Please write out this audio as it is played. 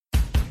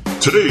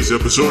Today's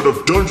episode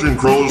of Dungeon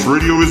Crawlers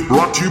Radio is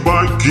brought to you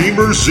by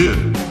Gamers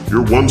Inn,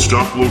 your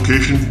one-stop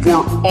location for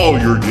all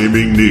your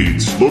gaming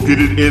needs.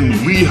 Located in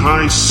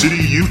Lehigh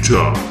City,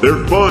 Utah,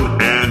 their fun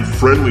and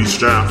friendly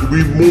staff will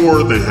be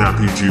more than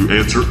happy to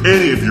answer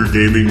any of your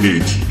gaming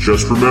needs.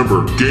 Just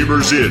remember,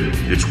 Gamers Inn,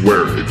 it's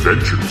where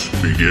adventures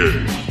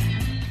begin.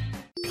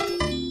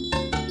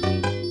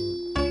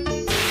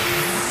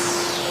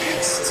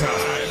 It's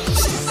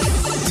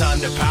time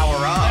to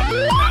power up.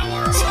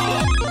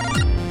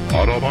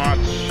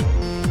 Autobots,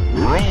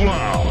 roll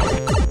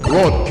out!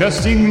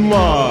 Broadcasting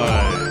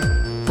live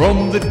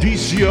from the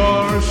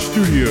DCR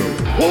studio.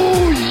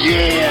 Oh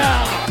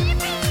yeah!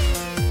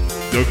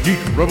 The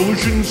Geek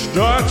Revolution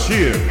starts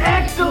here.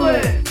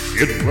 Excellent!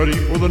 Get ready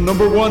for the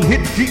 #1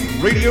 hit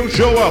geek radio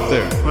show out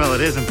there. Well,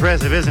 it is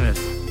impressive, isn't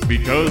it?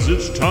 Because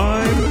it's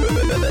time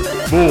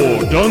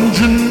for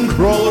Dungeon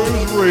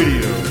Crawlers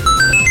Radio.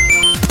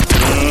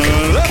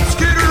 Let's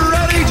get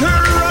ready to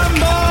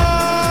rumble!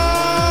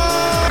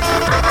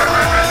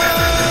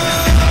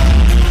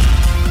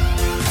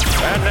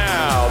 And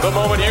now, the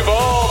moment you've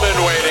all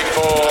been waiting for.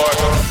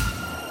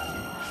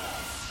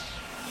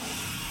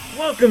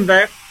 Welcome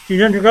back to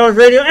Dungeon Crawlers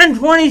Radio in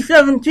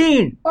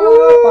 2017.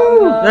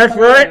 That's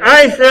right,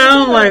 I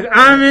sound like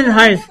I'm in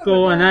high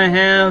school and I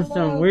have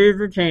some weird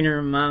retainer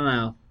in my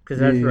mouth. Because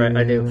that's right,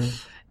 I do.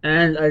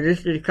 And I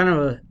just did kind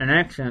of an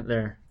accent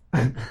there.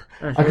 I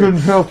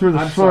couldn't tell through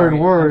the slurred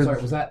words. I'm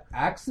sorry, was that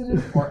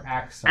accident or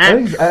accent? I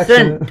think it's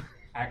accent.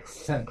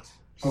 Accent.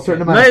 A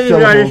certain amount of Maybe I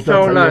syllables, just that's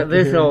talk how like you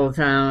this have to all the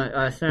time.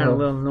 I sound a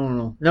little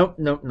normal. Nope,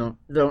 don't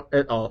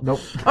at all. Nope.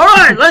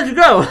 Alright, let's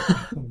go!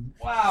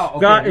 Wow. Okay,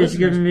 Scott is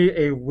giving me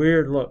a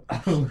weird look.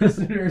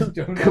 Listeners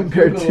don't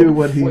Compared Google to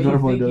what he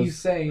normally you think does. He's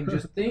saying.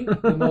 Just think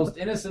the most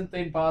innocent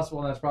thing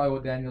possible, and that's probably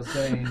what Daniel's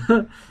saying.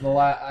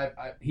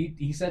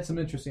 He said some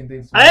interesting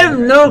things. I have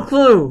no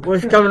clue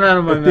what's coming out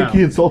of my I think mouth.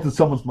 he insulted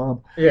someone's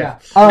mom. Yeah.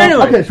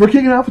 Anyway. Okay, so we're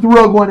kicking off with the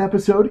Rogue One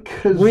episode,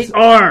 because We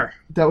are.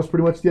 that was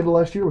pretty much the end of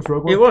last year, was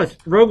Rogue One? It was.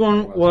 Rogue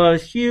One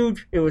was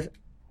huge. It was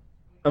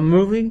a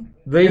movie.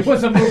 It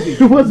was a movie.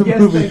 It was a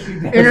movie.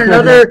 Thank you, In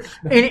another,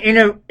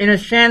 in a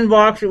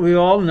sandbox that we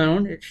all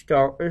known. It's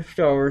Star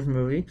Wars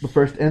movie. The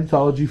first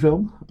anthology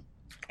film.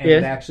 And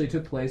Yes. it actually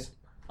took place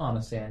on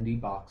a sandy,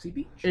 boxy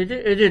beach. It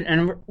did,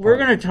 and we're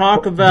going to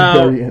talk The about.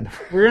 very end.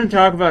 We're going to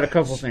talk about a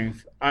couple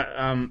things.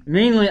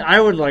 Mainly, I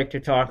would like to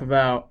talk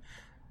about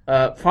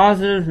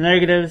positives,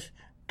 negatives.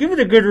 Give it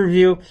a good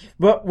review,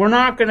 but we're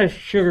not going to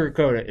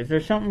sugarcoat it. If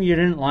there's something you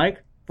didn't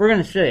like, we're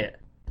going to say it.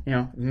 You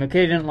know, if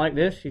McKay didn't like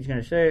this, he's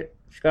going to say it.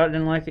 Scott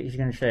didn't like it, he's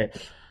going to say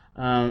it.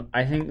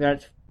 I think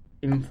that's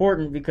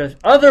important because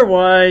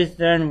otherwise,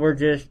 then we're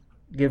just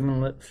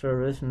giving lip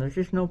service, and there's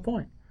just no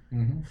point.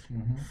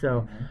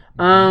 So,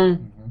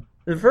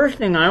 the first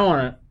thing I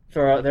want to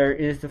throw out there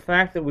is the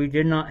fact that we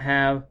did not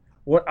have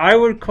what I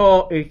would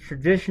call a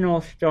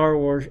traditional Star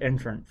Wars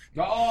entrance.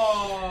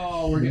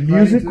 Oh, we're getting Music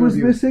right into the was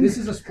review. missing? This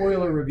is a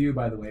spoiler review,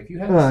 by the way. If you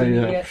haven't seen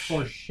yeah. it yet,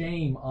 for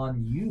shame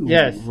on you.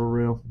 Yes. For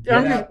real.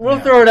 We'll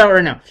throw it out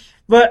right now.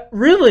 But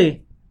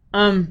really,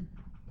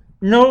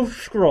 no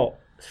scroll,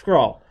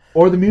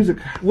 Or the music.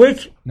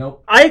 which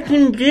Nope. I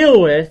can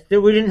deal with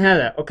that we didn't have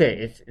that.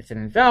 Okay, it's an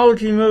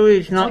anthology movie.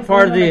 It's not like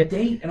part of going the. on a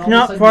date and It's all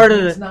not of a sudden part the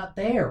of date's the. not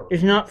there.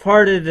 It's not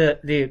part of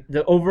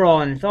the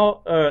overall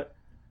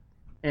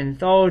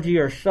anthology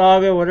or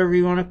saga, whatever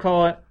you want to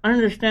call it. I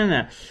understand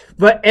that.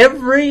 But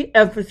every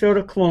episode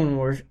of Clone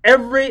Wars,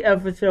 every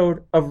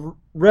episode of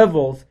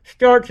Rebels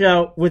starts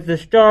out with the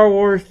Star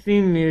Wars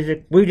theme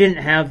music. We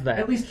didn't have that.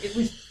 At least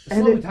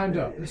slowly toned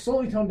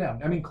down.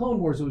 I mean, Clone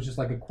Wars, it was just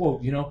like a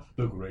quote, you know,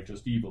 the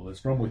greatest evil is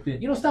from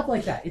within. You know, stuff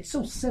like that. It's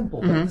so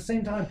simple, but at the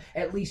same time,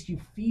 at least you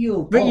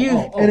feel. But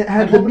and it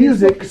had the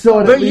music, so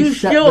it But at you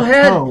least set still the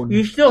had tone.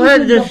 you still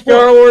had the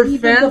Star Wars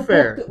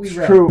fanfare.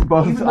 True,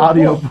 both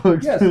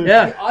audiobooks. Yes,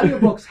 Yeah. the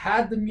audiobooks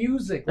had the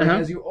music. Like,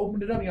 as you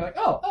opened it up, you're like,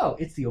 oh,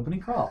 it's the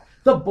opening crawl.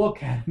 The book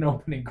had an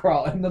opening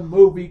crawl, and the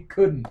movie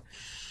couldn't.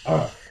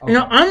 Okay. You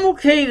know, I'm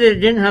okay that it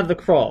didn't have the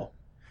crawl.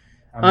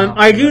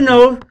 I do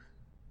know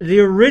the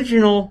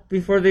original,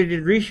 before they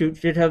did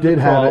reshoots, did have the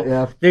crawl. Have it,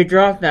 yeah. They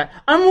dropped that.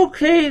 I'm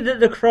okay that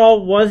the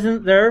crawl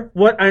wasn't there.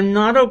 What I'm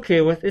not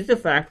okay with is the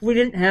fact we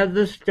didn't have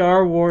the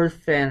Star Wars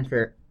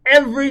fanfare.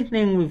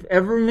 Everything we've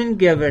ever been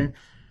given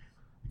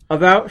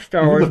about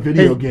Star Wars. The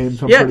video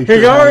games, I'm yeah, pretty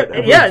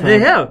sure. they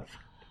have.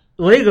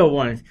 Lego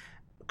ones.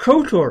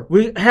 KOTOR.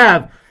 We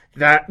have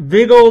that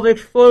big old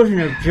explosion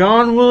of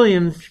John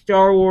Williams'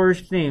 Star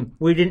Wars theme.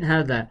 We didn't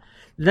have that.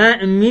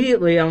 That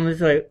immediately, I was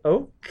like,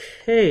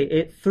 okay,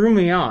 it threw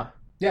me off.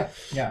 Yeah.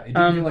 It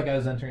didn't feel like I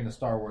was entering the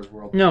Star Wars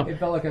world. No. It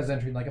felt like I was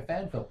entering like a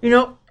fan film. You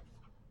know,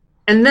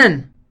 and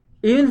then,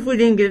 even if we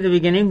didn't get it at the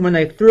beginning, when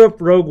they threw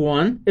up Rogue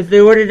One, if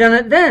they would have done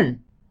it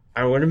then,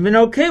 I would have been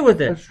okay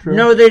with it. That's true.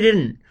 No, they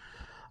didn't.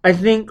 I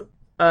think,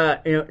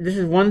 this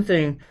is one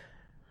thing.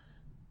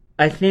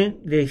 I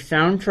think the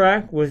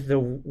soundtrack was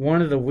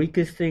one of the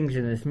weakest things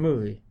in this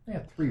movie. They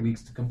had 3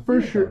 weeks to complete For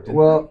it, sure. though, didn't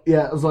Well,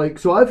 yeah, it was like,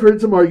 so I've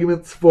heard some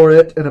arguments for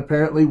it, and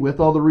apparently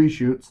with all the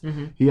reshoots,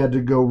 he had to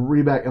go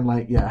reback and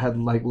had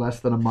like less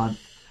than a month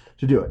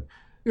to do it.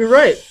 You're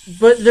right,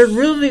 but they're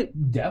really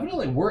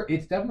Definitely,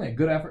 it's definitely a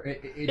good effort.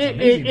 It's it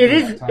amazing for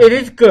is that time. it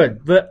is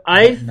good, but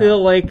I No.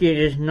 feel like it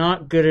is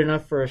not good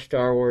enough for a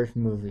Star Wars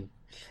movie.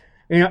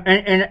 You know,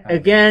 and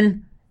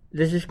again,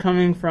 this is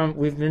coming from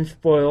we've been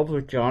spoiled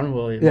with John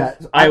Williams. Yeah,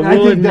 I I will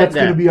think admit that's that.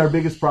 going to be our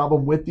biggest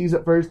problem with these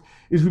at first,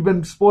 is we've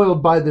been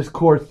spoiled by this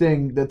core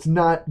thing that's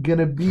not going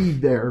to be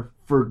there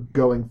for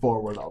going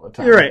forward all the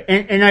time. You're right,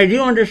 and I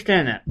do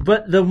understand that.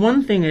 But the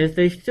one thing is,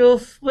 they still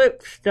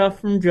slipped stuff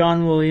from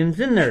John Williams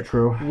in there.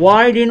 True.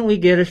 Why didn't we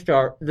get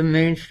the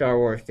main Star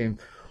Wars theme?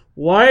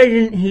 Why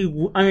didn't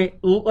he? I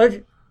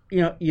mean,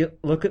 you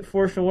look at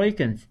Force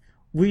Awakens.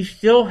 We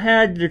still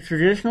had the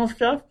traditional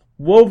stuff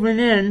woven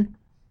in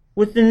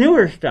with the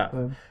newer stuff.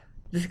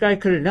 This guy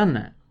could have done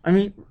that. I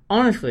mean,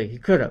 honestly, he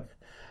could have.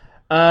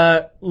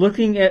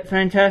 Looking at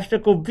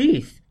Fantastical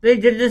Beasts, they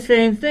did the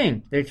same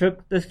thing. They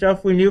took the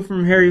stuff we knew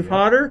from Harry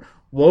Potter,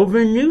 wove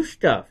in new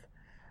stuff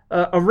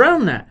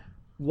around that.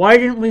 Why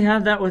didn't we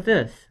have that with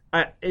this?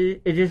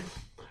 It just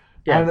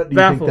I don't know, do you think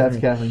baffles that's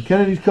me. Kathleen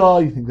Kennedy's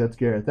call? You think that's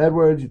Gareth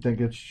Edwards? You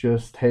think it's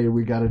just, hey,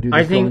 we got to do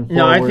this going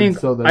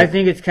forward? I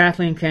think it's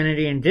Kathleen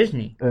Kennedy and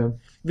Disney,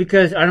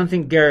 because I don't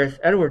think Gareth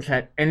Edwards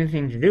had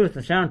anything to do with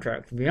the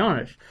soundtrack, to be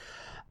honest.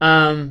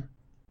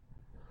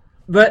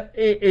 But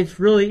it's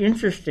really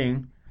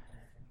interesting.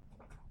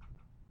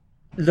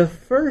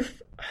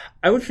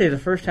 I would say the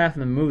first half of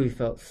the movie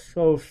felt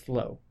so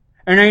slow.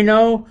 And I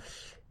know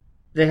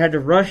they had to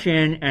rush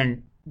in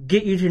and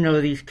get you to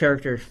know these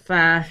characters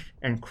fast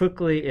and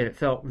quickly. It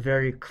felt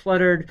very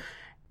cluttered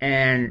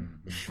and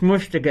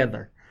smushed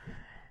together.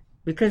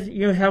 Because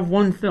you have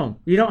one film.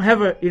 You don't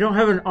have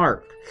an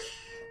arc.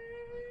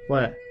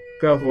 What?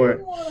 Go for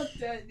it.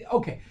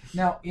 Okay,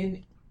 now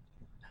in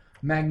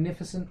the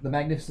Magnificent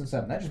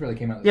Seven, that just really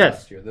came out Yes.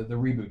 last year. The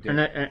reboot did.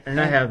 And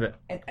I have it.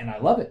 And I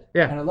love it.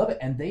 Yeah. And I love it.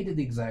 And they did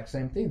the exact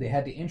same thing. They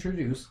had to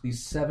introduce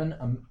these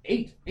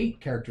eight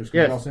characters. Because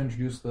Yes. they also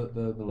introduced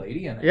the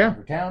lady and Yeah.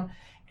 her town.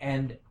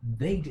 And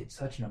they did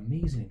such an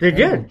amazing, They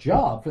incredible did.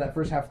 job for that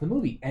first half of the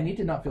movie. And it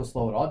did not feel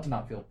slow at all. It did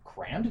not feel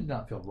crammed. It did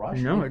not feel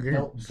rushed. No, it didn't.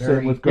 felt very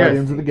Same with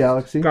Guardians Yes. of the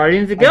Galaxy.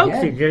 Guardians of the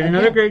Galaxy did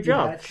another Again, great we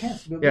job. had a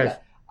chance to be able to Yes. do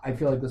that. I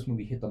feel like this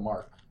movie hit the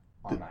mark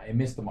on that. It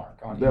missed the mark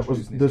on That was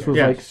introducing these this was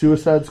Yes. like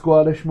Suicide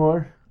Squad-ish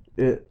more.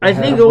 I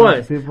think it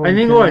was.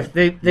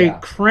 They Yeah.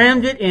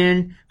 crammed it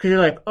in because they're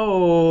like,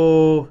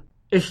 oh,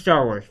 it's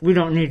Star Wars. We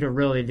don't need to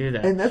really do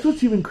that. And that's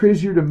what's even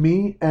crazier to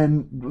me,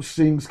 and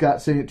seeing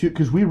Scott saying it too,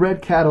 because we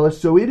read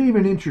Catalyst, so it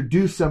even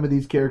introduced some of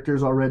these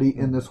characters already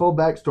in this whole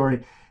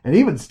backstory. And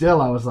even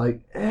still, I was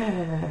like,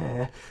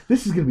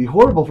 this is going to be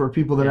horrible for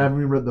people that haven't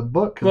even read the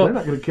book, because they're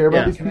not going to care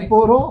about these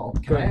people at all.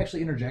 Can I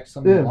actually interject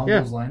something along Yeah.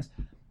 those lines?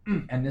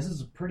 And this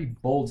is a pretty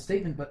bold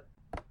statement, but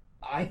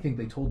I think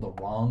they told the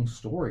wrong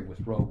story with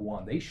Rogue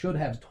One. They should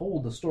have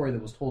told the story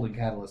that was told in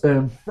Catalyst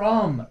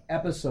from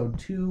episode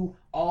 2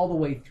 all the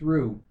way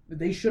through.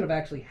 They should have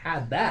actually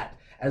had that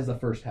as the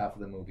first half of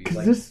the movie.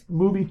 Because this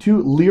movie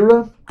too,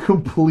 Lyra,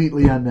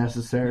 completely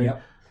unnecessary.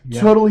 Yep.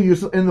 Totally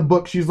useless. In the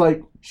book, she's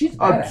like She's a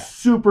badass.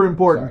 super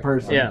important Sorry,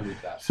 person. Yeah. I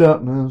believe that. So,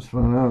 no, it's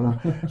fine, I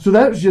don't know. So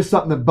that was just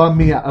something that bummed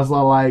me out. I was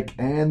like,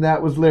 and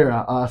that was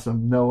Lyra.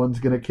 Awesome. No one's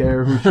going to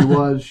care who she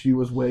was. She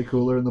was way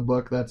cooler in the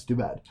book. That's too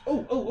bad.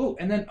 Oh,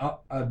 and then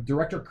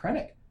director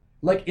Krennic,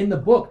 like in the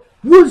book,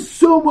 Was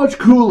so much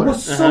cooler.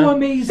 was so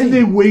amazing. And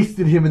they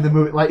wasted him in the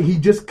movie. Like, he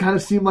just kind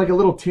of seemed like a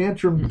little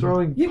tantrum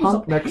throwing He was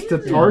punk a next to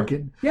pansy.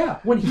 Tarkin. Yeah,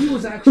 when he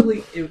was actually,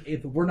 if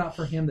it were not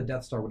for him, the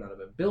Death Star would not have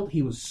been built.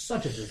 He was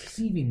such a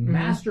deceiving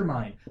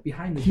mastermind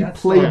behind the He Death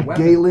played Star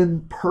weapon.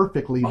 Galen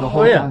perfectly the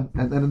whole yeah. time.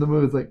 And then in the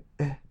movie, it's like,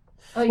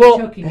 Oh, Well,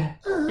 you're joking.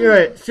 You're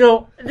right.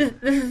 So this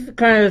is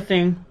kind of the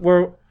thing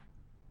where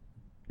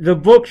the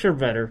books are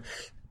better.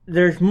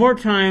 There's more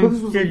But time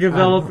this was to like-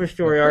 develop a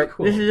story Very arc.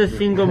 cool. This is a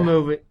single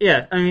movie.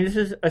 Yeah, I mean, this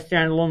is a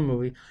standalone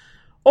movie.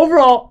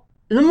 Overall,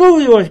 the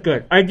movie was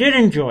good. I did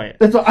enjoy it.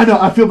 that's what, I know.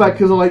 I feel bad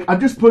because I'm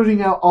just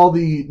putting out all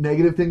the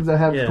negative things I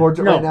have Yeah. towards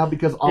it No. right now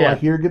because all Yeah. I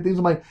hear good things.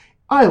 I'm like,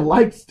 I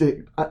liked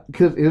it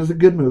because it was a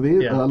good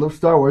movie. Yeah. I love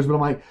Star Wars, but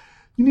I'm like,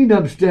 you need to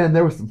understand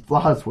there were some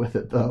flaws with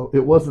it though.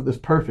 It wasn't this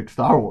perfect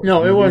Star Wars.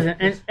 No, it movie.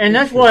 wasn't. And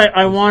that's why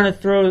I want to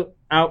throw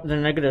out the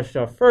negative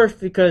stuff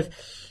first because,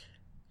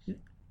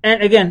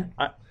 and again,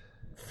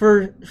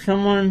 for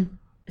someone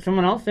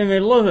else, they may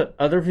love it.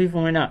 Other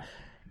people may not.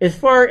 As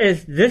far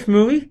as this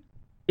movie,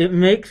 it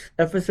makes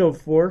episode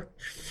 4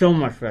 so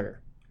much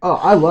better. Oh,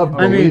 I loved the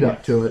I mean, lead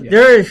up to it.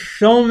 There is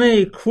so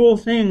many cool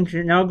things.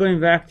 And now going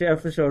back to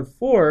episode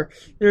 4,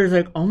 there's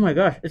like, oh my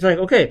gosh. It's like,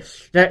 okay,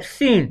 that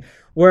scene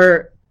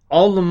where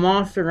all the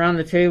Moffs are around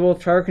the table,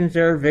 Tarkin's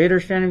there,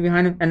 Vader's standing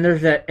behind him, and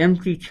there's that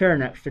empty chair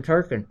next to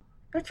Tarkin.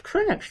 That's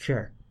Krennic's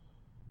chair.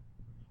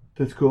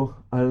 That's cool.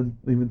 I didn't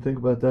even think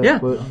about that. Yeah.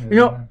 But You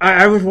know,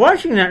 I was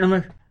watching that, and I'm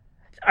like,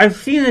 I've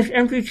seen this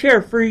empty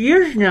chair for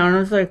years now, and I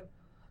was like,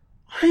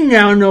 I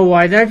now know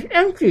why that's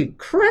empty.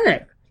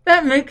 Krennic.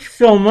 That makes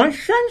so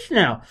much sense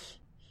now.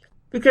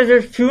 because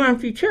there's 2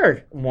 empty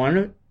chairs.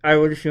 One, I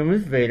would assume,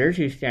 is Vader's.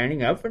 He's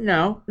standing up, but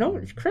now, no,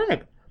 it's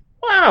Krennic.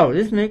 Wow,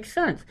 this makes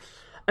sense.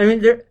 I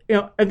mean,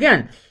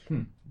 again,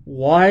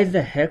 why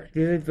the heck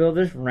do they build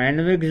this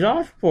random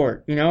exhaust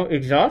port?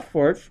 Exhaust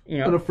ports,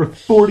 For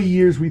 40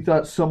 years, we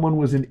thought someone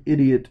was an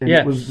idiot, and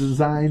it was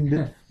designed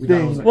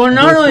thing. Well,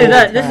 not only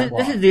that,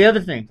 this is the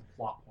other thing.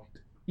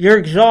 Your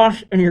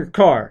exhaust in your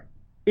car,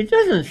 it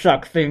doesn't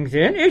suck things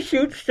in. It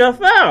shoots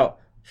stuff out.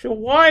 So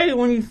why,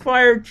 when you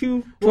fire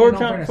 2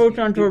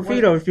 photon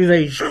torpedoes, do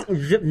they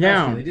zip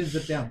down? They did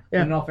zip down.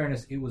 Yeah. In all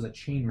fairness, it was a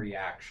chain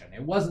reaction.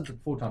 It wasn't the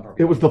photon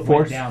torpedo. It was the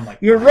force. Down like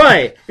You're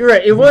right.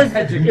 It was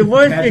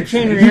the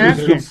chain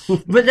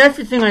reaction. But that's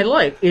the thing I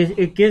like, is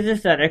it gives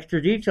us that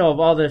extra detail of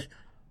all this.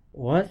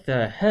 What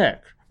the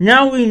heck?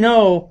 Now we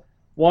know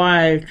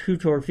why 2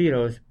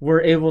 torpedoes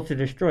were able to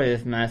destroy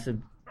this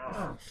massive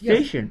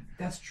station. Yes,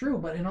 that's true,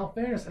 but in all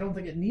fairness, I don't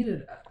think it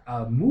needed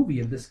a movie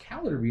of this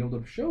caliber to be able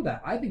to show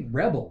that. I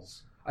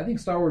think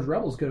Star Wars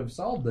Rebels could have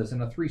solved this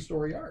in a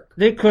 3-story arc.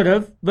 They could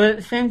have, but at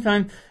the same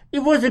time, it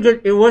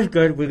was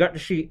good. We got to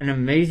see an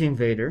amazing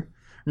Vader.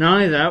 Not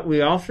only that,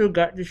 we also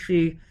got to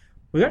see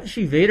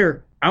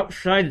Vader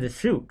outside the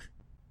suit.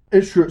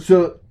 It's true.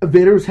 So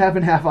Vader was half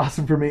and half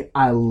awesome for me.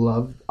 I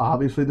love,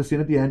 obviously, the scene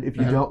at the end. If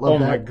you don't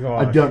love my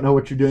gosh. I don't know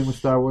what you're doing with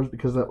Star Wars,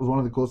 because that was one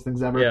of the coolest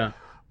things ever. Yeah.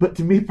 But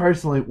to me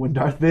personally, when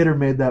Darth Vader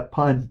made that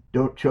pun,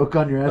 "Don't choke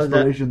on your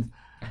aspirations,"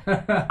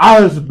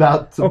 I was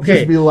about to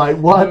just be like,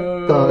 what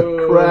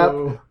the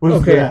crap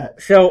was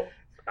that? So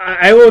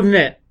I will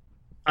admit,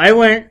 I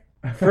went,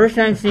 first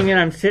time seeing it,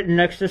 I'm sitting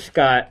next to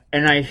Scott,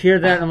 and I hear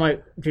that, and I'm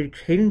like, did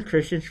Hayden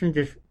Christensen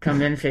just come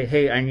in and say,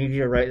 hey, I need you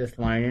to write this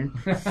line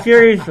in?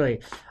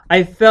 Seriously.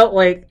 I felt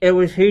like it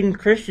was Hayden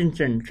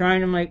Christensen trying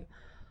to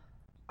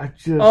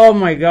oh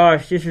my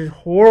gosh, this is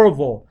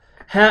horrible.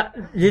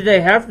 Did they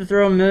have to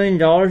throw $1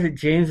 million at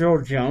James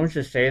Earl Jones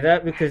to say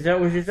that? Because that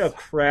was just a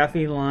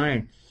crappy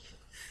line.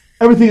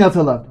 Everything else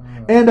I loved.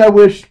 And I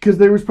wish, because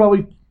there was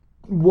probably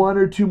 1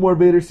 or 2 more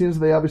Vader scenes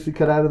they obviously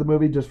cut out of the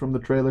movie just from the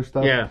trailer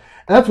stuff. Yeah. And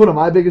that's one of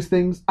my biggest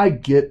things. I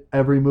get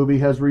every movie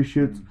has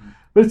reshoots,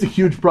 but it's a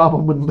huge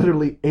problem when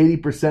literally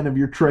 80% of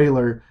your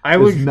trailer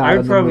is not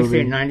in the probably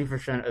movie. say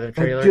 90% of the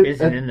trailer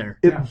isn't in there.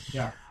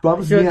 Yeah.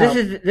 Bums so me this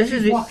out.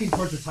 is walking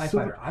towards the TIE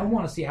fighter. I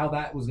want to see how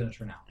that was going to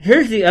turn out.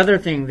 Here's the other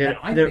thing that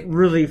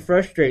really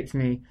frustrates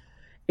me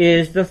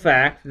is the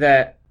fact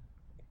that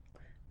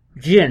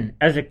Jyn,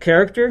 as a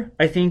character,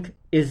 I think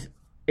is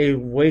a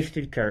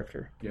wasted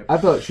character. Yep. I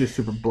thought she was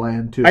super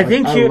bland too. I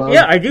think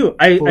I do.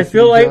 I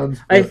feel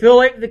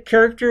like the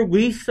character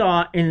we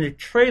saw in the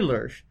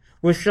trailers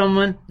was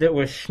someone that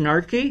was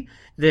snarky,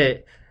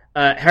 that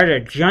had a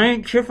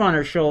giant chip on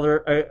her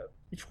shoulder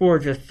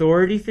towards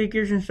authority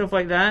figures and stuff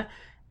like that,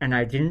 and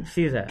I didn't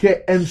see that.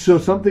 Okay, and so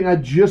something I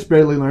just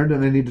barely learned,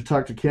 and I need to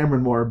talk to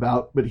Cameron more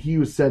about, but he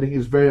was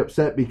very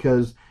upset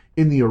because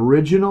in the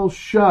original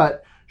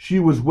shot, she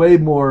was way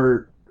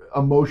more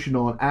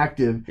emotional and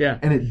active,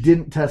 and it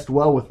didn't test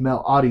well with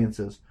male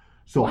audiences.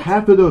 So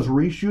half of those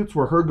reshoots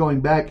were her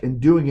going back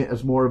and doing it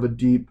as more of a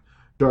deep,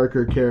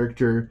 darker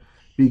character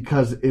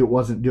because it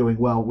wasn't doing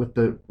well with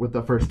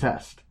the first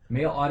test.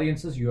 Male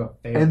audiences, you have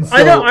failed.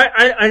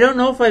 I don't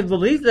know if I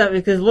believe that,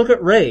 because look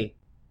at Rey.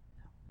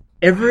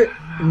 Every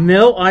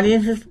male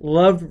audiences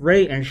loved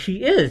Rey, and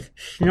she is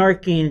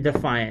snarky and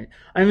defiant.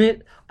 I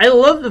mean, I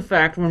love the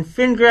fact when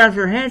Finn grabs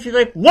her hand, she's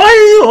like, "Why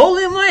are you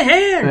holding my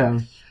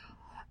hand?"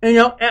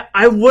 Yeah.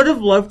 I would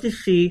have loved to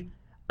see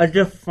a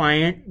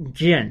defiant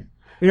Jyn.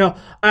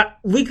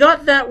 We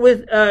got that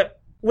with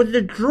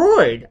the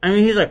droid. I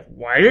mean, he's like,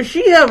 "Why does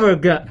she have a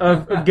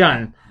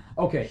gun?"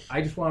 Okay,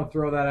 I just want to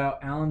throw that out.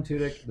 Alan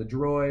Tudyk, the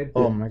droid,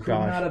 oh my could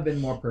gosh, not have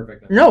been more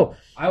perfect. No,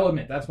 I will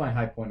admit that's my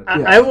high point of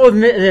the I will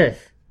admit this.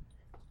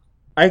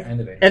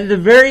 At the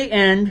very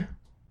end,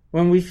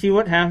 when we see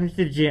what happens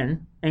to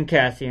Jyn and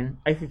Cassian,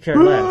 I could care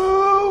less.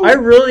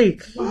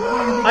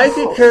 I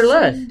could care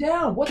less. And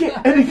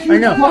a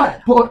huge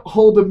plot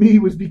hole to me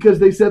was because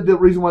they said the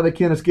reason why they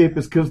can't escape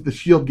is because the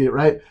shield gate,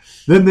 right?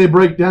 Then they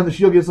break down the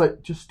shield gate. It's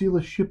like, just steal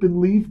a ship and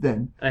leave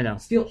then. I know.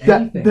 Steal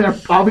anything. They're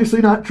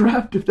obviously not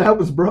trapped if that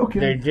was broken.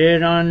 They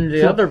did on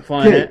the other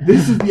planet. Okay,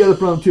 this is the other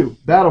problem too.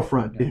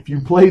 Battlefront. If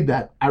you played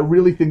that, I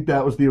really think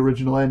that was the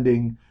original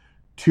ending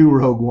to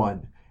Rogue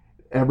One.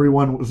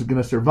 Everyone was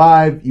going to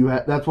survive.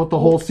 That's what the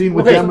whole scene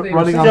with them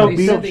running on the beach.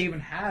 They said they even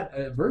had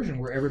a version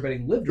where everybody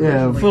lived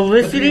originally.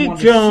 Felicity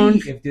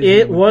Jones,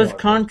 was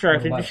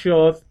contracted to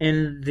show up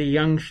in the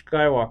Young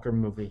Skywalker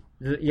movie.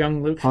 The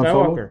Young Luke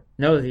Skywalker.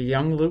 No, the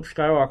Young Luke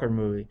Skywalker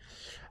movie.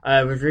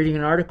 I was reading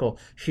an article.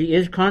 She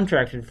is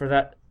contracted for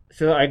that.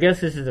 So I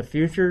guess this is a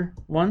future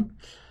one.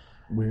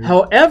 Weird.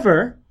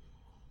 However,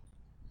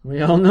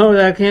 we all know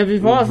that can't be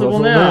possible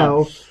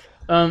now.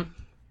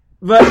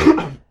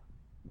 But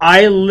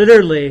I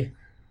literally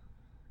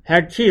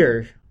had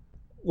tears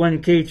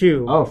when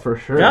K2 for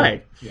sure.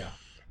 died. Yeah.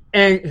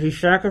 And he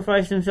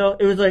sacrificed himself.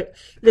 It was like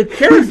the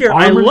character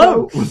I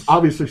loved was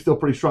obviously still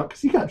pretty strong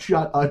because he got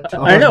shot a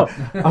ton. I know.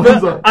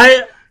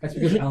 That's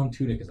because Alan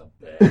Tudyk is a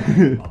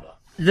bad mother.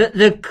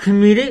 The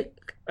comedic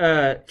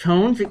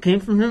tones that came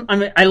from him. I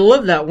mean, I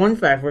love that one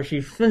fact where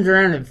she spins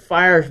around and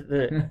fires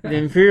the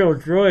Imperial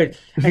droid,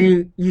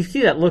 and you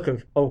see that look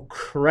of oh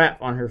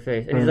crap on her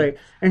face, and he's like,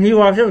 and he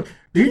walks up,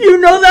 did you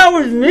know that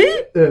was me?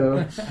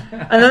 Yeah.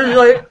 And I was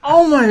like,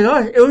 oh my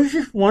gosh, it was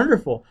just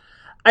wonderful.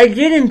 I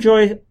did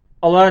enjoy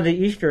a lot of the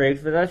Easter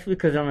eggs, but that's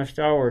because I'm a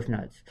Star Wars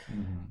nuts.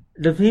 Mm-hmm.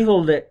 The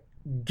people that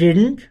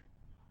didn't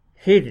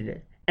hated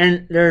it.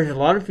 And there's a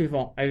lot of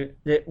people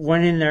that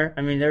went in there.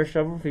 I mean, there were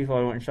several people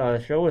I went and saw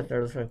the show with. I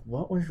was like,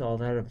 what was all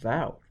that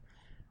about?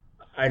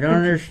 I don't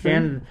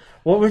understand.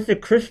 What was the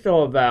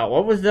crystal about?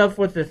 What was up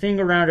with the thing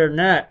around her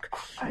neck?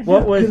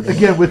 What was...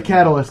 Again, with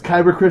Catalyst,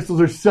 Kyber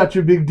crystals are such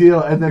a big deal.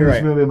 And then You're this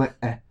right. movie, I'm like,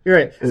 eh. You're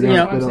right. See, You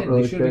know, I'm saying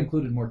really they should have care.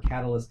 included more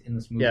Catalyst in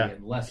this movie Yeah.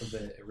 and less of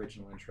the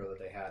original intro that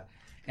they had.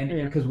 And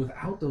because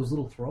without those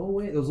little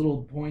those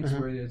little points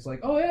where it's like,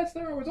 oh, yeah, it's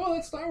Star Wars. Oh,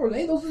 that's Star Wars.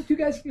 Hey, those are the two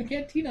guys from the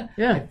cantina.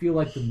 Yeah. I feel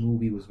like the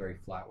movie was very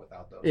flat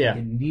without those. Yeah. Like,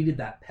 it needed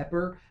that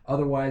pepper.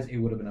 Otherwise, it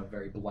would have been a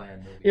very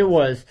bland movie. It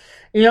was.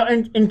 You know,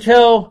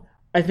 until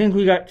I think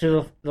we got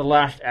to the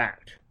last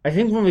act. I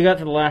think when we got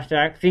to the last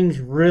act, things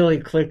really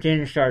clicked in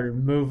and started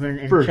moving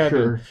and For chugging.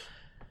 sure.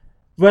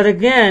 But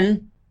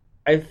again,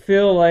 I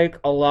feel like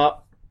a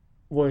lot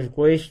was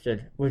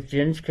wasted with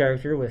Jin's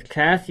character, with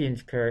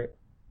Cassian's character,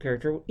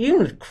 even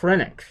with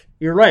Krennic's.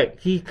 You're right.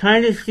 He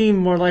kind of seemed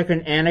more like an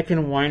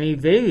Anakin whiny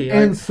baby.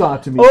 And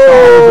Satumi.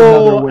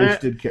 Oh, another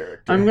wasted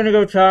character. I'm gonna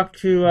go talk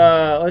to.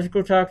 Let's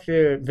go talk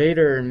to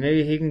Vader, and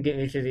maybe he can get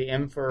me to the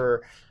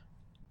Emperor.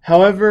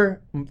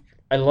 However,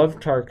 I love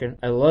Tarkin.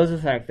 I love the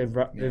fact they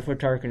put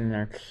Tarkin in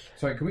there.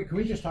 Sorry, can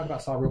we just talk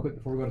about Saw real quick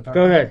before we go to Tarkin?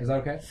 Go ahead. Is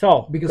that okay?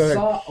 Saw. Because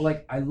Saw,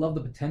 like, I love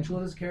the potential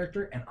of this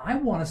character, and I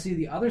want to see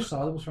the other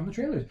Saw that was from the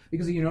trailers.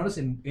 Because you notice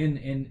in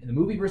the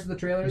movie versus the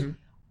trailers,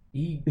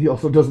 he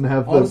also doesn't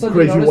have all of a the sudden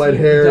crazy you notice white he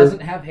hair. doesn't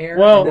have hair.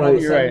 Well, and then all of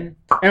a you're right.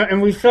 sudden,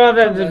 And we saw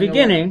that at the I know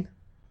beginning.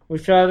 We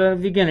saw that at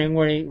the beginning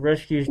when he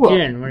rescues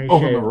Jin. When he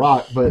over shaved. the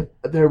rock, but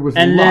there was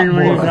And a lot then when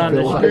more he was I on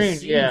feel the like. screen,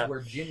 scenes yeah. where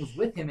Jin was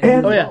with him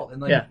And-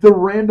 and like, The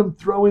random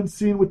throw-in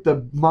scene with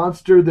the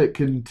monster that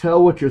can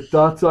tell what your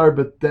thoughts are,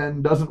 but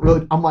then doesn't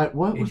really. I'm like,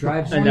 what it was the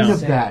drives point you of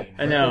insane. that?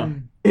 I know.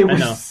 It I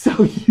know. was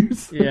so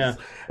useless. Yeah.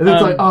 And then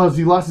it's like, oh, has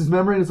he lost his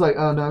memory? And it's like,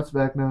 oh, no, it's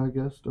back now, I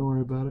guess. Don't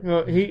worry about it.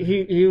 Well,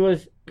 he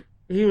was.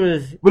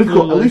 But it's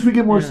cool. At least we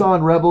get more yeah. Saw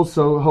in Rebels,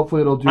 so hopefully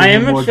it'll do I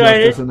am more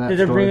excited justice in that that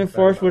they're story. bringing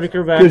Forrest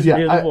Whitaker back to Because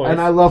do the voice.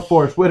 and I love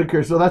Forrest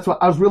Whitaker, so that's why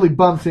I was really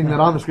bummed seeing that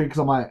on the screen. Because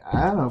I'm like,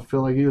 I don't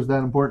feel like he was that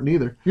important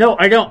either. No,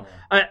 I don't.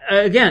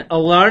 Again, a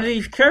lot of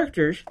these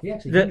characters. he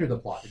actually hindered the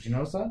plot. Did you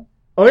notice that?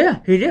 Oh yeah,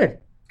 he did.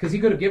 Because he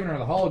could have given her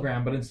the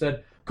hologram, but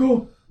instead,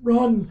 go,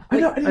 run. I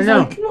know. And he's I know.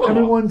 like,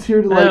 everyone's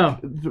here to like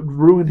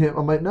ruin him.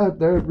 I'm like, no,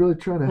 they're really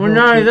trying to. Well, help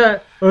not you. only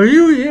that, are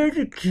you here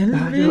to kill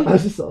I me? know, I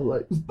was just all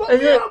like, I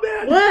said,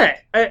 what?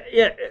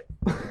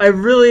 I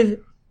really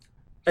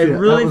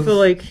was- feel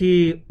like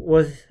he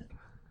was.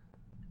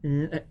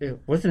 It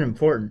wasn't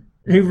important.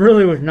 He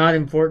really was not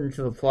important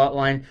to the plot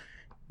line.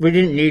 We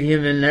didn't need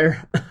him in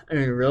there. I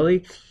mean,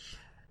 really?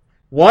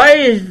 Why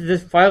is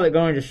this pilot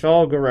going to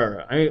Saul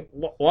Guerrero? I mean,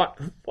 what?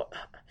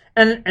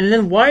 And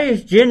then why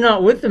is Jin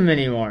not with them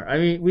anymore? I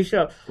mean, we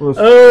saw.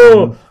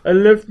 I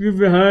left you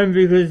behind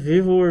because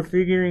people were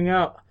figuring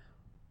out.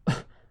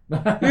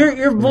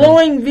 You're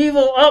blowing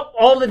people up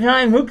all the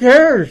time. Who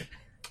cares?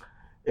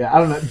 Yeah, I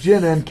don't know.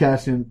 Jin and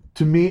Cassian,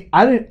 to me,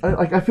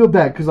 I feel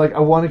bad because like I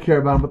want to care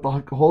about them,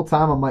 but the whole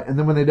time I'm like, and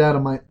then when they died,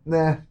 I'm like,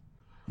 nah,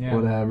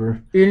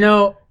 whatever. You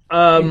know,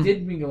 it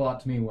did mean a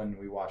lot to me when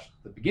we watched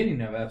the beginning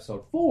of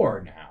episode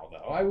 4 now,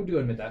 though. I would do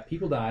admit that.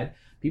 People died,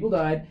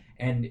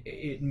 and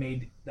it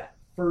made that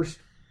first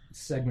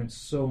segment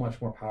so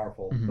much more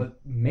powerful. Mm-hmm. But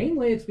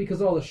mainly it's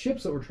because of all the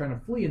ships that were trying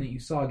to flee and that you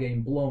saw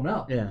getting blown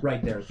up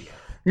right there at the end.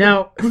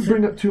 now, Could we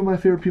bring up two of my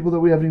favorite people that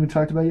we haven't even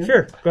talked about yet?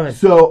 sure, go ahead.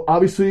 So,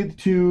 obviously, the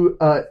two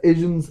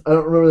Asians, I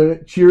don't remember their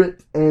name,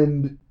 Chirrut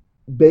and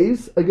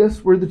Baze, I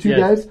guess, were the two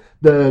guys.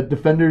 The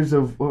defenders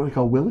of, what do we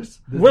call Willis?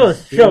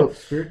 Willis.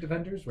 Spirit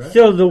Defenders, right?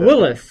 So the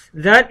Willis,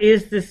 that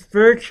is the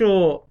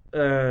spiritual.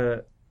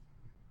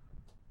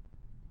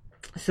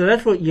 So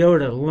that's what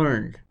Yoda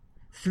learned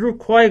through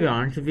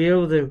Qui-Gon to be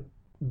able to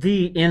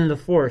be in the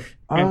Force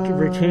and to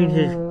retain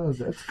his.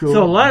 That's cool.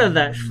 So a lot of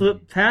that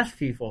slipped past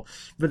people,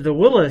 but the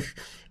Willis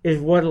is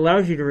what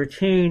allows you to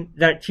retain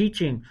that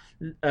teaching.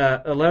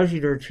 Allows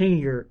you to retain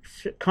your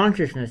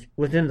consciousness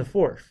within the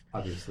Force.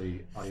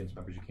 Obviously, audience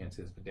members, you can't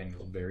see this, but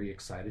Daniel's very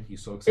excited.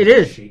 He's so excited. It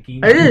is. He's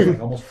shaking. It is.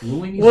 Like almost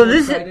fooling. He's Well, so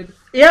this excited. is,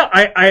 yeah,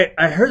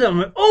 I heard that. I'm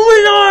like,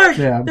 oh my gosh,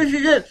 Yeah. this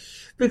is it.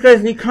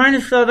 Because he kind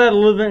of saw that a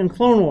little bit in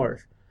Clone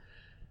Wars.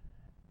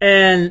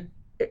 And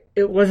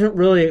it wasn't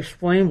really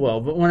explained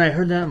well. But when I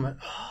heard that, I'm like,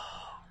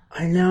 oh,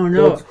 I now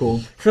know. That's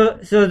cool.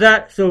 So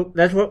that's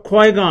what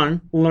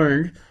Qui-Gon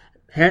learned.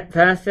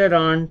 Passed that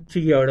on to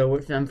Yoda,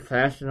 which then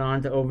passed it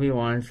on to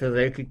Obi-Wan so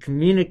they could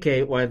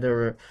communicate while they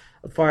were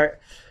apart.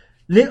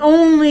 The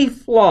only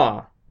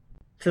flaw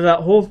to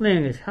that whole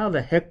thing is how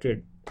the heck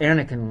did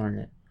Anakin learn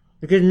it?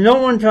 Because no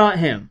one taught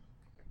him.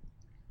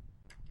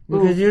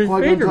 Because he was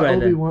Qui-Gon Vader taught by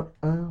then.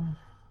 Obi-Wan,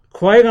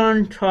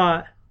 Qui-Gon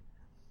taught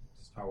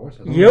Star Wars.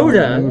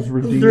 Yoda was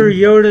redeemed. through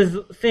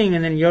Yoda's thing,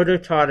 and then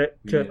Yoda taught it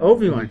to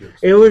Obi-Wan.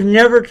 It was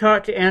never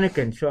taught to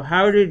Anakin. So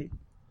how did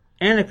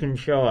Anakin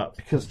show up?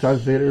 Because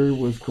Darth Vader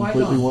was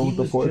completely one with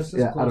the Force.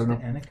 Yeah, I don't know.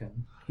 Anakin.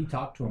 He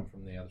talked to him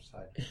from the other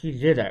side. He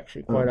did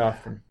actually quite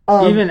often,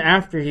 even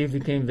after he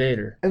became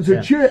Vader. And so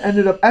Chirrut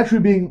ended up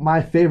actually being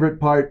my favorite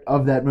part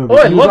of that movie. Oh,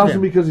 I he was loved awesome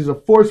him. because he's a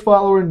Force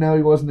follower. No,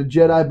 he wasn't a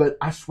Jedi, but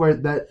I swear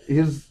that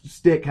his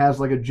stick has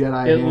like a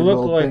Jedi It handle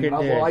looked like thing. it And I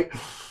was did. like,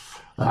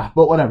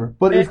 but whatever.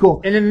 But it was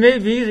cool. And it may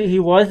be that he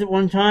was at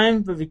one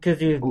time, but because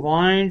he was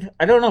blind,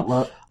 I don't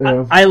know.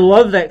 Yeah. I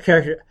love that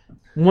character.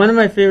 One of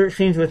my favorite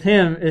scenes with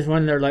him is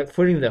when they're like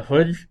putting the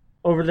hoods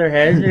over their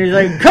heads, and he's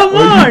like, "Come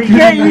on,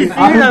 can't you see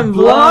I'm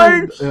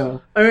blind?" Yeah.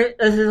 I mean,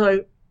 it's just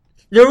like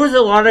there was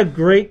a lot of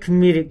great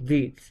comedic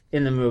beats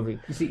in the movie.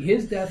 You see,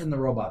 his death and the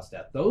robot's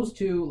death; those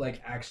two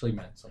like actually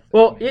meant something.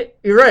 Well, to me.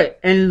 you're right,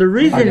 and the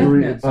reason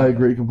I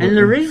agree completely. and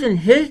the reason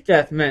his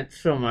death meant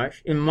so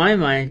much in my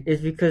mind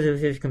is because of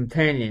his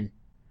companion.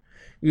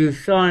 You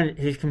saw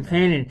his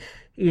companion.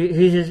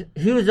 He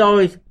was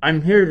always,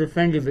 "I'm here to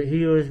defend you," but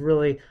he was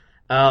really,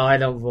 "Oh, I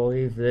don't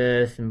believe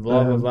this," and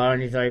blah blah blah.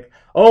 And he's like,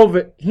 "Oh,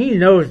 but he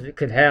knows it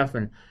could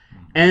happen."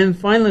 And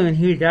finally, when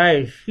he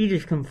dies, he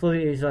just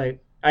completely is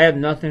like, "I have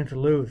nothing to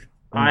lose."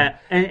 And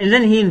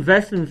then he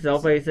invests in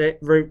himself by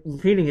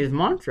repeating his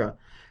mantra,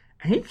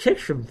 and he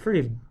kicks some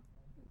pretty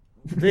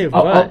big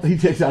butt. He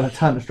takes out a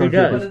ton of He does.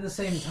 stormtroopers. But at the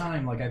same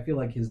time, like I feel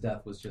like his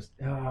death was just.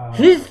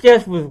 His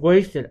death was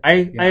wasted.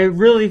 I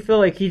really feel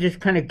like he just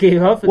kind of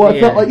gave up at Well, the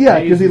I felt end. like, yeah,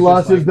 because he He was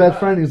lost just his like, best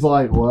friend. He's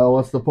like, well,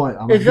 what's the point?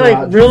 I'm It's gonna go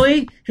like, out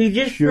really? He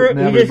just shooting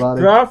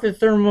everybody. dropped the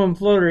thermal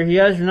imploder. He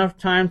has enough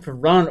time to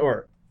run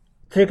or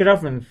pick it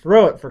up and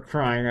throw it, for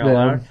crying out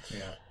loud. Yeah.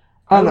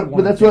 I don't know,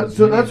 but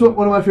that's what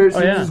one of my favorite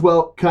scenes yeah. as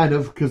well, kind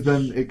of, because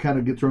then it kind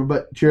of gets thrown.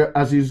 But Chirrut,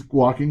 as he's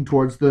walking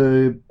towards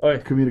the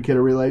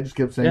communicator relay, just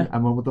kept saying,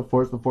 "I'm one with the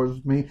Force is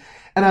with me,"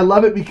 and I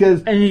love it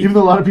because even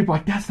though a lot of people are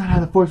like, "That's not how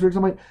the Force works,"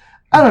 I'm like,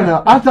 I don't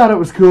know. I thought it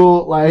was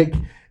cool. Like,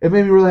 it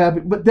made me really happy.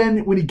 But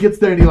then when he gets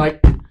there and I'm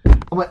like,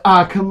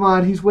 come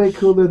on, he's way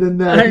cooler than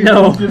that. I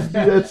know.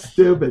 That's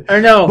stupid. I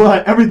know.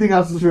 But everything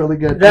else is really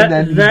good. That and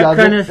then he that does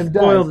kind it of and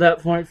spoiled does. that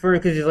point for it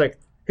because he's like,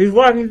 he's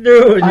walking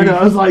through and I know,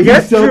 I was like,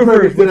 jet he's so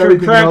troopers, perfect which that are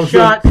everything crack else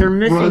shots are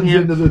missing runs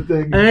him. into the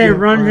thing. And then he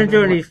runs into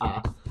it and he's,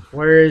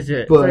 where is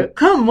it? But- It's like,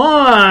 come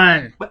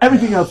on! But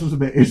everything else was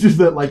amazing. It's just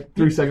that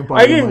 3-second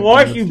part. I just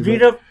watched you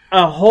beat up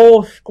a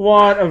whole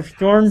squad of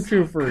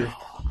stormtroopers,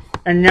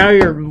 and now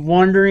you're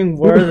wondering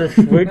where the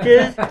switch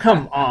is?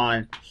 Come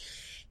on.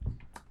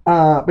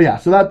 But yeah,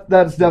 so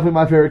that's definitely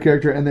my favorite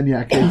character. And then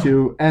yeah,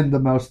 K2, and the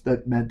most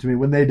that meant to me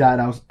when they died,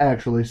 I was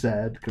actually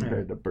sad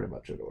compared to pretty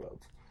much everyone else.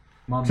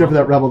 Except for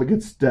that rebel that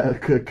gets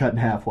cut in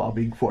half while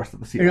being forced to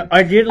the sea.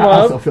 I did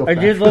love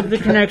the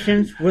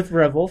connections with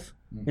rebels.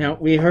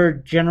 We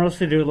heard General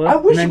Sedula. I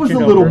wish it was a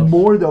little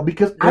more though,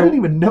 because I didn't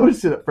even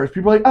notice it at first.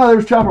 People are like, "Oh,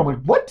 there's Chopper." I'm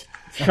like, "What?"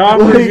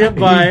 Chopper zipped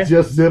by. He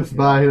just zips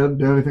by. He doesn't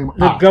do anything.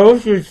 The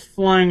ghost is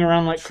flying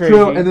around like crazy.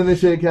 True, and then they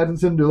say Captain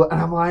Syndulla, and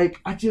I'm like,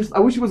 I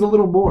wish it was a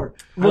little more.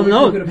 Well,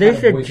 no, they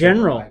said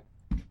General.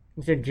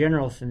 They said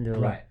General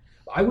Syndulla. Right.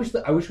 I wish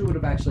we would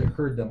have actually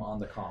heard them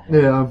on the comm.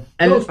 Yeah,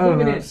 and Ghost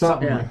moving in,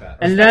 something like that.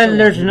 And then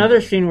there's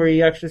another scene where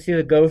you actually see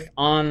the ghost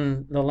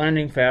on the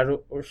landing pad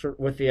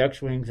with the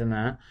X-wings and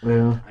that.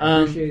 Yeah, I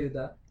appreciated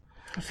that.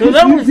 So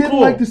that was cool. You did cool.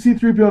 like the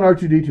C-3PO and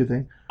R2-D2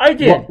 thing. I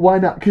did. Why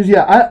not? Because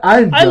I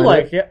enjoyed I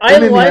liked it. I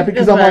made me happy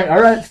because I'm like, fact-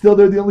 all right, still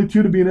they're the only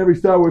two to be in every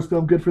Star Wars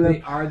film. Good for them.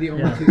 They are the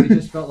only two. It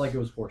just felt like it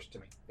was forced to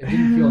me. It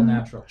didn't feel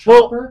natural.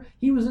 Chopper,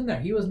 he was in there.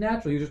 He was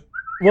natural. He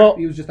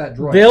was just that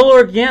droid. Bill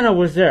Organa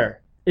was there.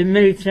 It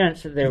made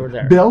sense that they were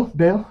there. Bill.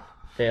 But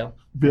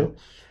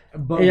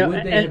Yeah,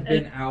 would they have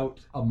been out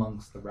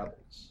amongst the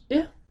rebels?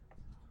 Yeah.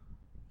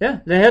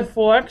 Yeah, they had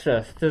full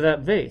access to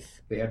that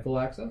base. They had full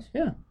access?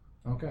 Yeah.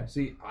 Okay.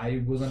 See,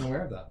 I was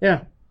unaware of that.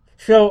 Yeah.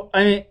 So,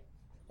 I mean,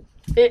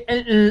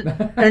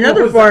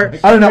 another part.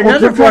 I don't know. Well,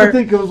 Another I'm trying to part.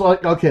 think. It was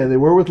like, okay, they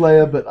were with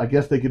Leia, but I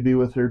guess they could be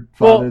with her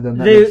father. Well, then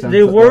that makes sense they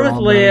that were they're with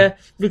all Leia there.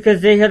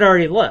 because they had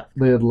already left.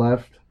 They had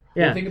left.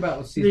 Yeah. Well, think about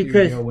with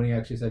C-3PO when he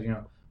actually said,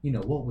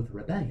 what with the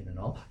rebellion and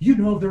all. You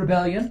know of the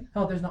rebellion?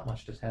 Oh, there's not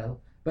much to tell.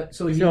 But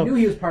so he knew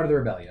he was part of the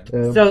rebellion.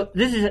 Yeah. So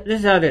this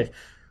is how it is.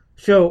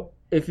 So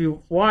if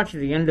you watch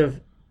the end of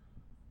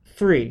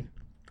 3,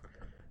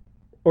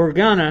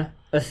 Organa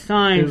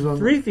assigned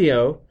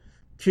 3PO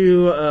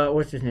to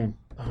what's his name?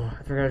 Oh,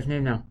 I forgot his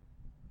name now.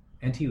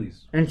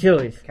 Antilles.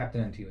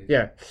 Captain Antilles.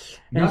 Yeah.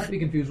 Not to be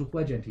confused with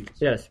Wedge Antilles.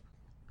 Yes.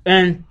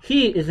 And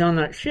he is on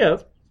that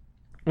ship,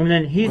 and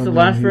then he's the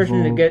last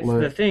person that gets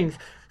the things.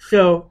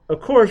 So, of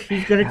course,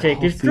 he's going to take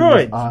his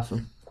droids.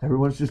 Awesome.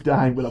 Everyone's just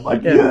dying, but I'm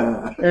like,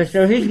 yeah.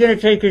 So he's going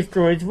to take his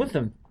droids with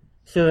him.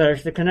 So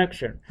there's the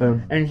connection.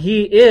 And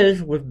he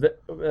is with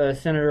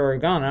Senator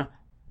Organa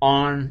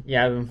on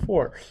Yavin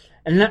 4.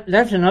 And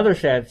that's another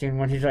sad scene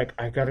when he's like,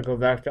 I got to go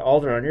back to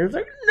Alderaan. You're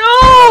like,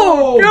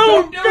 no!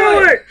 Don't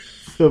do it!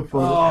 So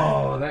funny.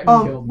 Oh, that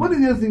killed me. One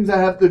of the other things I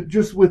have to,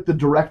 just with the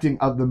directing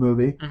of the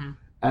movie,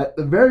 At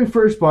the very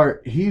first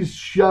part, he's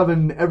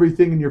shoving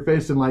everything in your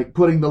face and like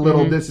putting the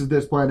little "this is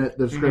this planet"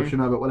 description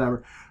of it,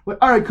 whatever. But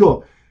all right,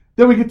 cool.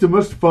 Then we get to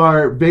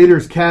Mustafar,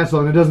 Vader's castle,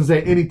 and it doesn't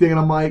say anything, and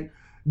I'm like,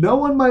 no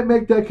one might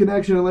make that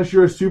connection unless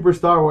you're a super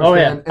Star Wars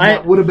fan, and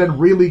that would have been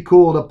really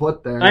cool to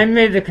put there. I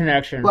made the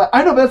connection. But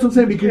I know that's what I'm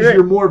saying because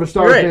you're more of a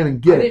Star Wars fan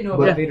and get it. I didn't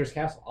know about Vader's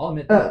castle. I'll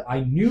admit that.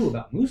 I knew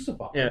about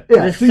Mustafar.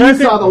 Yeah. So you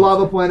saw the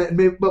lava planet,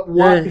 but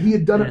why he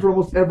had done it for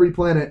almost every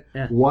planet.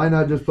 Yeah. Why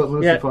not just put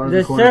Mustafar in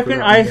the corner?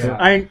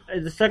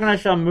 The second I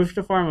saw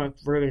Mustafar, I'm like,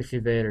 we're going to see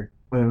Vader.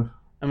 Yeah.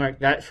 I'm like,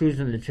 that's who's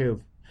in the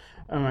tube.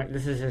 I'm like,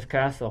 this is his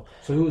castle.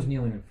 So who was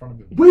kneeling in front of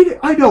him?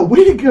 I know.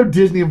 Way to go,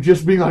 Disney, of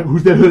just being like,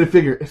 who's that hooded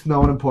figure? It's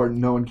no one important.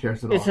 No one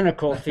cares at all. It's an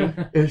occult thing.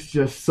 It's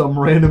just some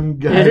random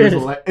guy who's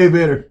like, hey,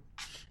 Vader.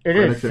 It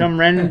is. Some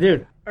random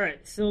dude. All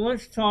right, so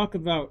let's talk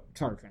about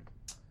Tarkin.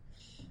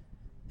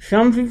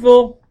 Some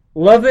people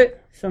love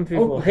it. Some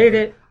people hate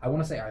it. I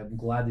want to say I'm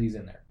glad that he's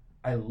in there.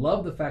 I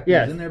love the fact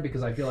that he's in there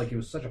because I feel like he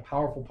was such a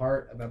powerful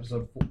part of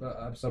episode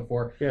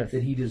 4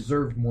 that he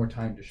deserved more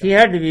time to shine. He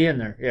had to be in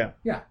there,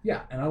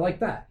 Yeah, and I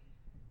like that.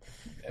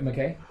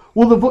 Okay.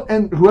 Well,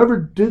 and whoever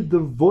did the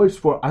voice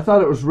for, I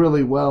thought it was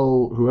really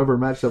well. Whoever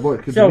matched that voice,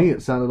 because to me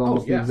it sounded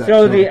almost the exact same.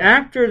 So the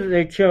actor that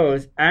they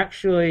chose,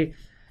 actually,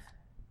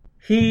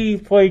 he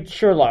played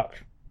Sherlock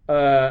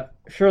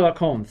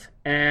Holmes,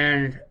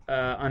 and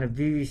on a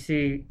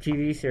BBC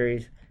TV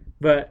series.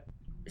 But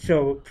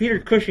so Peter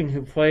Cushing,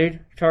 who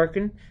played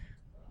Tarkin,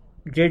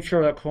 did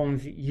Sherlock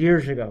Holmes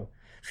years ago.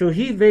 So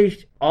he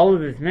based all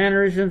of his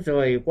mannerisms, the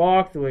way he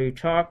walked, the way he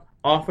talked,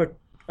 off of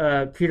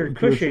Peter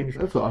Cushing's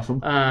That's awesome.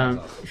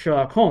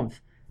 Sherlock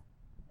Holmes.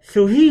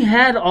 So he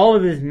had all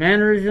of his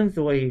mannerisms,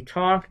 the way he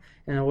talked,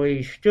 and the way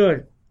he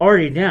stood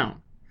already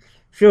down.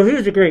 So he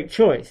was a great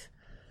choice.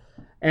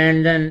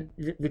 And then,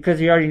 because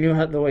he already knew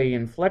the way he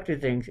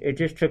inflected things, it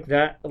just took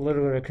that, a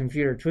little bit of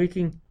computer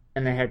tweaking,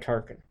 and they had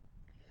Tarkin.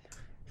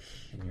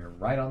 And you're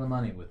right on the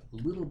money with a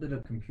little bit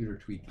of computer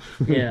tweaking.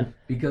 Yeah.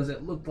 Because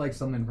it looked like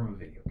something from a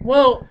video game.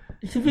 Well,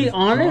 to be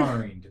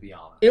honest,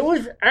 it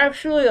was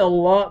actually a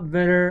lot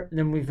better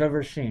than we've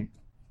ever seen.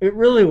 It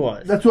really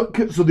was. So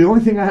the only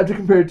thing I had to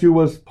compare it to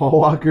was Paul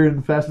Walker in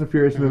the Fast and the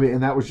Furious movie,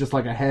 and that was just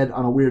like a head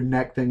on a weird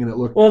neck thing, and it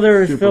looked. Well, there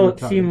was Philip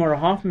Seymour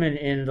Hoffman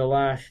in the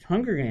last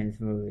Hunger Games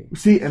movie.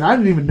 See, and I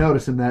didn't even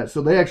notice in that,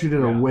 so they actually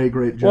did a way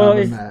great job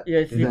in that.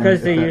 Yeah, it's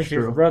because they used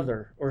his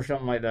brother or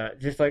something like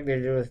that, just like they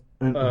did with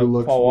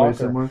Paul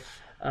Walker.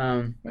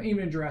 Even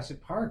in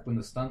Jurassic Park, when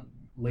the stunt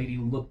lady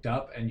looked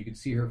up and you could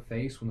see her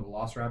face when the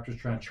Velociraptor's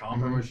trying to chomp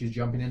her where she's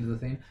jumping into the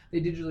thing, they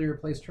digitally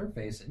replaced her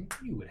face, and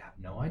you would have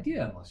no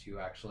idea unless you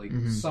actually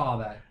saw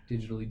that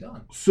digitally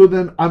done. So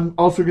then I'm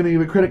also going to give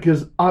it credit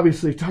because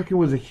obviously Tarkin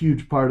was a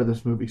huge part of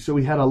this movie, so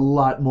we had a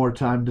lot more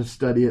time to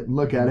study it and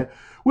look at it,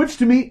 which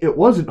to me, it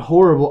wasn't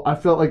horrible. I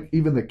felt like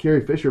even the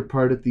Carrie Fisher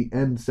part at the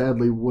end,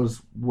 sadly,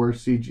 was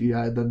worse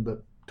CGI than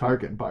the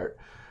Tarkin part.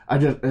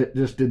 It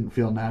just didn't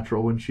feel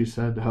natural when she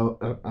said,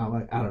 I'm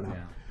like, I don't know.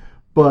 Yeah.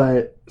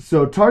 But,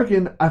 so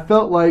Tarkin, I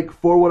felt like,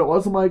 for what it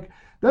was, I'm like,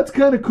 that's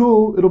kind of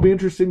cool. It'll be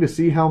interesting to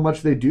see how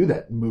much they do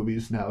that in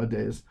movies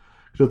nowadays.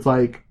 So it's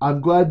like, I'm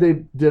glad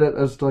they did it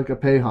as like a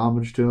pay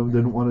homage to him.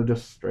 Didn't want to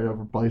just straight up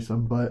replace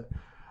him. But,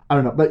 I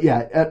don't know. But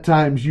yeah, at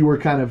times you were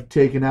kind of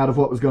taken out of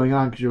what was going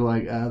on because you're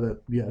like,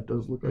 it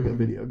does look like a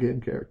video game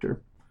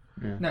character.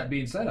 Yeah. That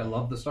being said, I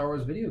love the Star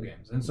Wars video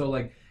games. And so,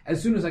 like, as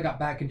soon as I got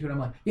back into it, I'm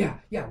like, yeah,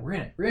 we're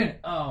in it.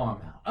 Oh, I'm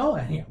out. Oh,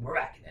 yeah, we're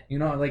back in it. You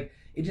know, like,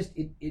 it just,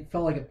 it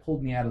felt like it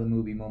pulled me out of the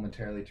movie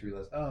momentarily to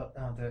realize,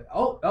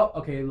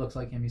 okay, it looks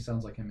like him, he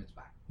sounds like him, it's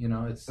back. You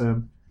know, it's, I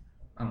don't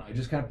know, it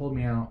just kind of pulled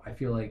me out. I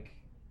feel like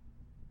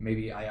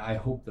maybe, I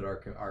hope that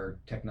our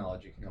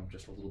technology can come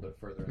just a little bit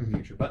further in the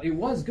future. But it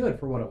was good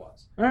for what it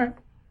was. All right.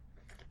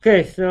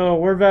 Okay, so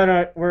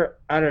we're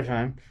out of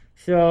time.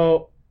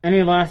 So,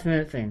 any last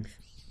minute things?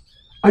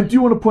 I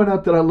do want to point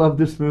out that I love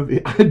this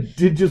movie. I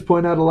did just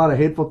point out a lot of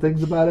hateful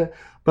things about it,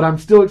 but I'm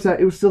still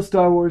excited. It was still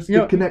Star Wars.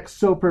 It connects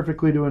so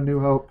perfectly to A New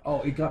Hope.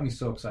 Oh, it got me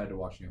so excited to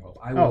watch New Hope.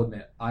 I will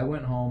admit, I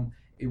went home.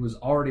 It was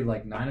already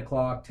like 9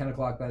 o'clock, 10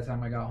 o'clock by the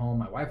time I got home.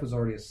 My wife was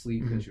already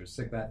asleep because she was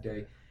sick that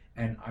day.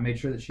 And I made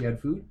sure that she had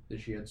food,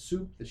 that she had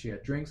soup, that she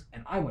had drinks.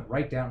 And I went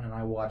right down and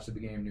I watched the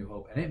beginning of New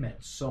Hope. And it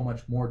meant so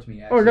much more to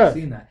me actually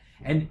seeing that.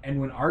 And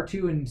when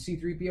R2 and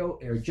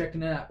C-3PO are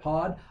ejecting in that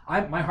pod,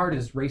 my heart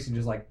is racing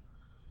just like,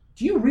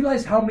 do you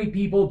realize how many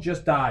people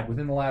just died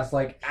within the last,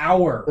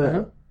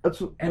 hour? That's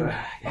what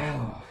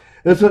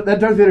that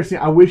Darth Vader scene,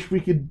 I wish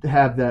we could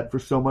have that for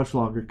so much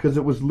longer, because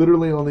it was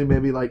literally only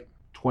maybe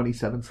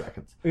 27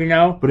 seconds. You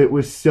know? But it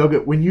was so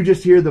good. When you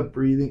just hear the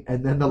breathing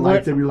and then the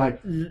lights, and you're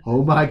like,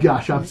 oh my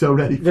gosh, I'm so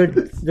ready for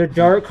this. The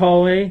dark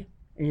hallway,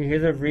 and you hear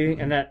the breathing,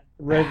 and that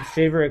red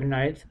saber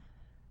ignites.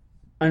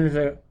 And it's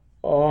like,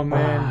 oh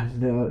man,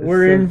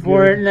 we're in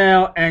for it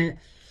now. And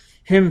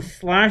him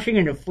slashing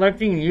and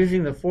deflecting and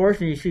using the force,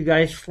 and you see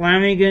guys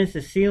slamming against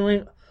the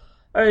ceiling.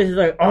 I was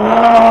like,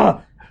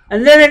 oh!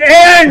 And then it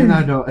ends! And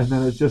I know, and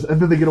then it's just, and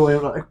then they get away,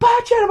 and I'm like,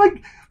 watch it! I'm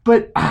like,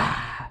 but,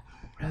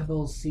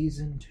 Rebels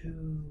Season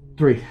 2.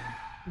 3.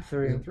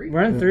 3. Is it 3?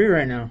 We're in 3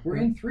 right now. We're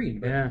in 3.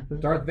 But Yeah.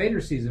 Darth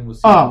Vader season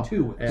was season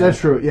 2. With That's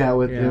true. Yeah,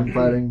 with him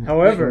fighting.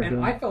 However,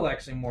 and I felt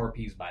actually more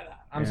appeased by that.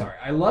 I'm sorry.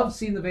 I love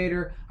seeing the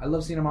Vader. I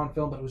love seeing him on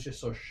film, but it was just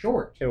so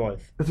short. It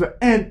was. That's right.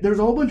 And there's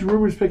a whole bunch of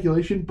rumors,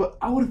 speculation, but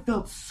I would have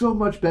felt so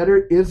much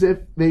better is if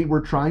they were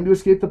trying to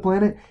escape the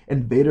planet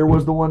and Vader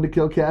was the one to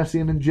kill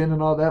Cassian and Jyn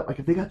and all that. Like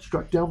if they got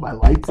struck down by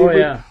lightsabers. Oh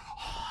yeah.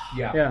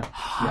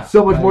 Yeah.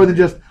 So much more than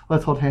just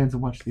let's hold hands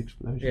and watch the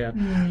explosion. Yeah.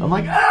 I'm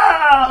like,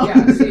 ah!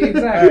 Yeah, see,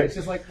 exactly. It's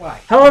just like, why?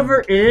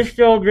 However, it is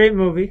still a great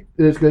movie.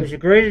 It is good. It's a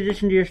great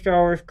addition to your Star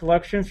Wars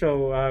collection,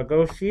 so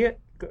go see it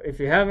if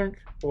you haven't.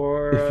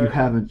 Or if you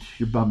haven't,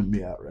 you're bumming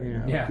me out right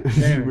now. Yeah.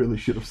 You really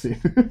should have seen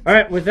it. All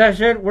right, with that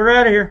said, we're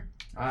out of here.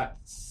 All right.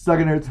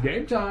 Sucking nerds.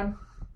 Game time.